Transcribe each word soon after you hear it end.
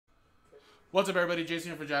What's up, everybody? Jason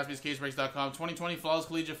here for JaspysCaseBreaks.com. 2020 Flawless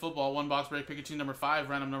Collegiate Football, one box break. Pikachu number 5,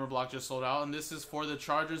 random number block just sold out. And this is for the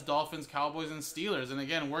Chargers, Dolphins, Cowboys, and Steelers. And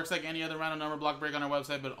again, works like any other random number block break on our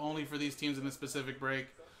website, but only for these teams in this specific break.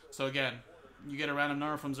 So again, you get a random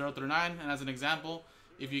number from 0 through 9. And as an example,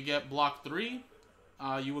 if you get block 3,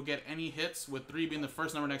 you will get any hits, with 3 being the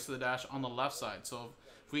first number next to the dash on the left side. So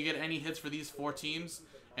if we get any hits for these 4 teams,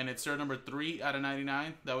 and it's serial number 3 out of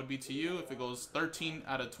 99, that would be to you. If it goes 13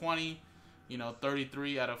 out of 20,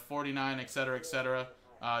 33 out of 49, etc.,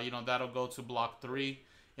 that'll go to block 3.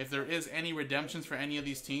 If there is any redemptions for any of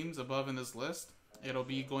these teams above in this list, it'll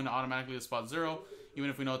be going to automatically to spot 0. Even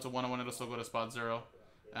if we know it's a 1-on-1, it'll still go to spot 0.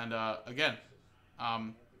 And again,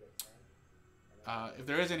 if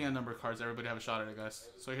there is any unnumbered cards, everybody have a shot at it, guys.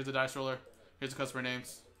 So here's the dice roller. Here's the customer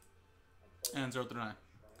names. And 0 through 9.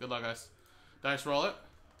 Good luck, guys. Dice roll it.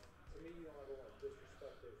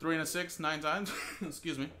 3 and a 6, 9 times.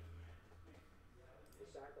 Excuse me.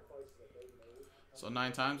 So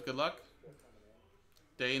 9 times. Good luck.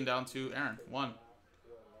 Day and down to Aaron. 1,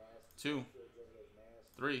 2,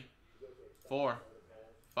 3, 4,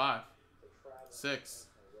 5, 6,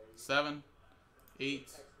 7, 8,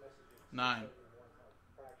 9.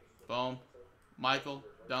 Boom. Michael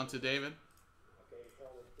down to David.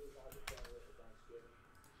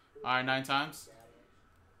 Alright, 9 times.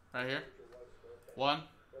 Right here. 1,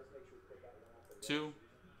 2,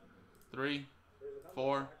 3,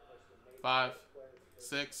 4, 5,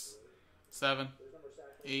 6, 7,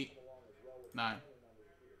 8, 9.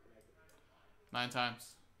 9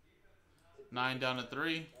 times. 9 down to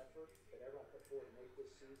 3.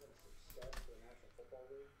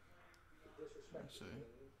 Actually.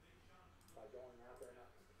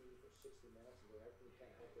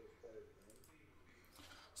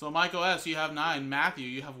 So Michael S., you have 9. Matthew,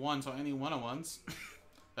 you have 1. So any 1-on-1s,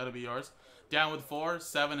 that'll be yours. Dan with 4,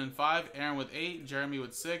 7, and 5. Aaron with 8. Jeremy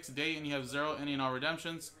with 6. Dayton, you have 0. Any and all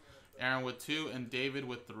redemptions. Aaron with 2. And David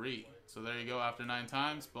with 3. So there you go after 9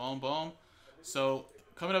 times. Boom, boom. So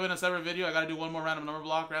coming up in a separate video, I got to do one more random number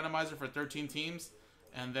block randomizer for 13 teams.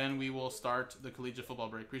 And then we will start the collegiate football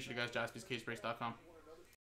break. Appreciate you guys. JaspysCaseBreaks.com.